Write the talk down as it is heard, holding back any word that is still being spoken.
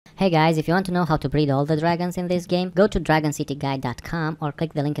Hey guys, if you want to know how to breed all the dragons in this game, go to dragoncityguide.com or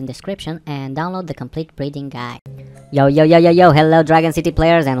click the link in description and download the complete breeding guide. Yo, hello Dragon City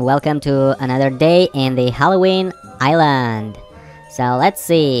players and welcome to another day in the Halloween Island. So let's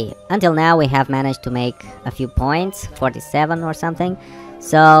see, until now we have managed to make a few points, 47 or something.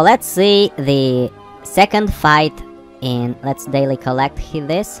 So let's see the second fight in, let's daily collect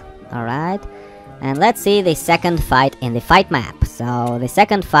this, alright. And let's see the second fight in the fight map. So the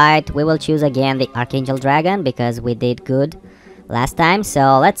second fight we will choose again the Archangel Dragon because we did good last time.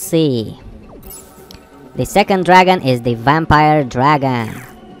 So let's see. The second dragon is the Vampire Dragon,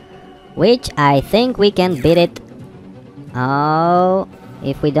 which I think we can beat it. Oh,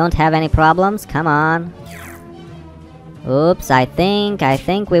 if we don't have any problems, come on. Oops, I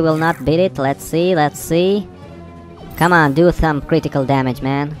think we will not beat it. Let's see. Come on, do some critical damage,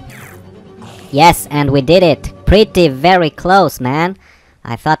 man. Yes, and we did it. Very close, man.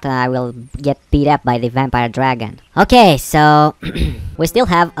 I thought I will get beat up by the Vampire Dragon. Okay, so we still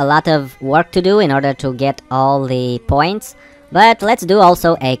have a lot of work to do in order to get all the points. But let's do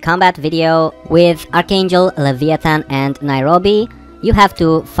also a combat video with Archangel Leviathan and Nirobi. You have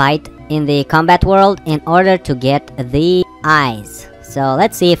to fight in the combat world in order to get the eyes. So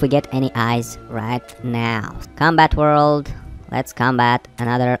let's see if we get any eyes right now. Combat world. Let's combat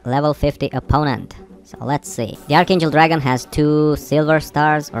another level 50 opponent. So let's see. The Archangel Dragon has 2 silver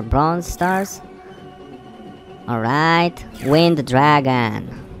stars or bronze stars. Alright. Wind Dragon.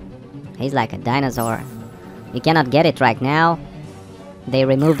 He's like a dinosaur. You cannot get it right now. They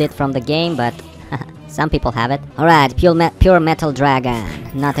removed it from the game, but some people have it. Alright, pure metal dragon.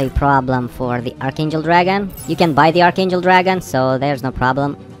 Not a problem for the Archangel Dragon. You can buy the Archangel Dragon, so there's no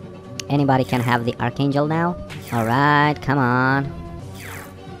problem. Anybody can have the Archangel now. Alright, come on.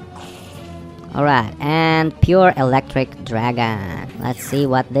 Alright, and pure electric dragon. Let's see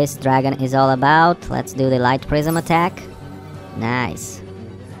what this dragon is all about. Let's do the light prism attack. Nice.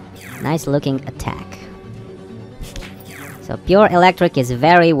 Nice looking attack. So pure electric is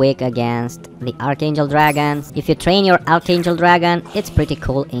very weak against the Archangel Dragons. If you train your Archangel Dragon, it's pretty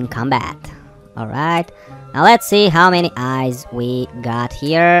cool in combat. Alright. Now let's see how many eyes we got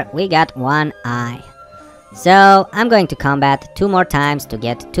here. We got 1 eye. So I'm going to combat 2 more times to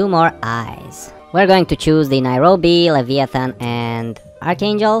get 2 more eyes. We're going to choose the Nirobi, Leviathan and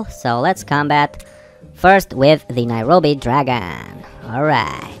Archangel. So let's combat first with the Nirobi Dragon.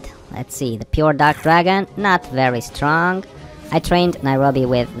 Alright. Let's see, the pure dark dragon, not very strong. I trained Nirobi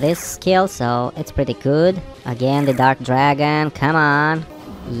with this skill, so it's pretty good. Again, the dark dragon, come on.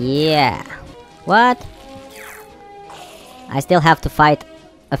 Yeah. What? I still have to fight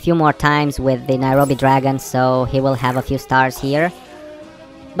a few more times with the Nirobi Dragon, so he will have a few stars here.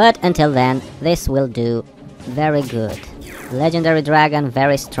 But until then, this will do very good. Legendary Dragon,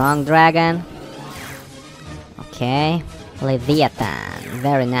 very strong dragon. Okay. Leviathan,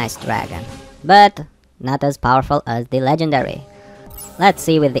 very nice dragon. But not as powerful as the legendary. Let's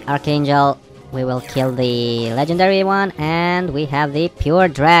see with the Archangel. We will kill the legendary one, and we have the pure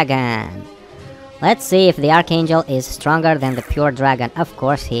dragon. Let's see if the Archangel is stronger than the pure dragon. Of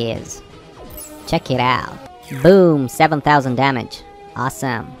course he is. Check it out. Boom, 7,000 damage.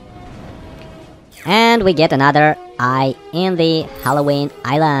 Awesome. And we get another eye in the Halloween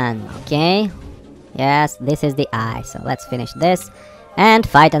Island. Okay. Yes, this is the eye. So let's finish this and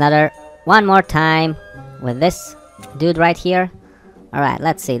fight one more time with this dude right here. Alright,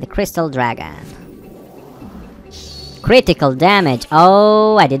 let's see. The Crystal Dragon. Critical damage.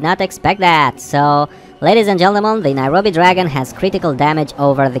 Oh, I did not expect that. So, ladies and gentlemen, the Nirobi Dragon has critical damage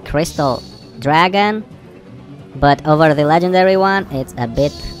over the Crystal Dragon. But over the legendary one, it's a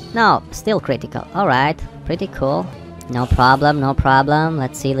bit... No, still critical. Alright, pretty cool. No problem.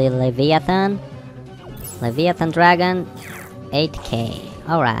 Let's see the Leviathan. Leviathan Dragon, 8k.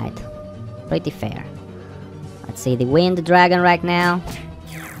 Alright, pretty fair. Let's see the Wind Dragon right now.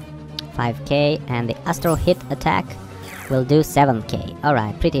 5k, and the Astro Hit attack will do 7k.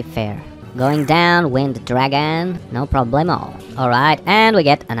 Alright, pretty fair. Going down, Wind Dragon, no problemo. Alright, and we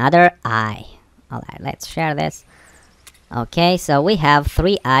get another eye. Alright, let's share this. Okay, so we have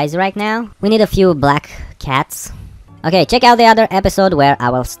 3 eyes right now. We need a few black cats. Okay, check out the other episode where I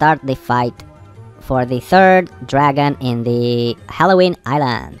will start the fight for the 3rd dragon in the Halloween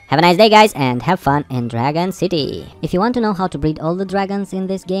Island. Have a nice day guys and have fun in Dragon City. If you want to know how to breed all the dragons in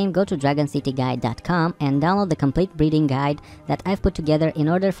this game, go to dragoncityguide.com and download the complete breeding guide that I've put together in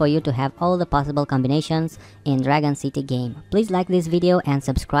order for you to have all the possible combinations in Dragon City game. Please like this video and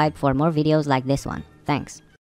subscribe for more videos like this one. Thanks.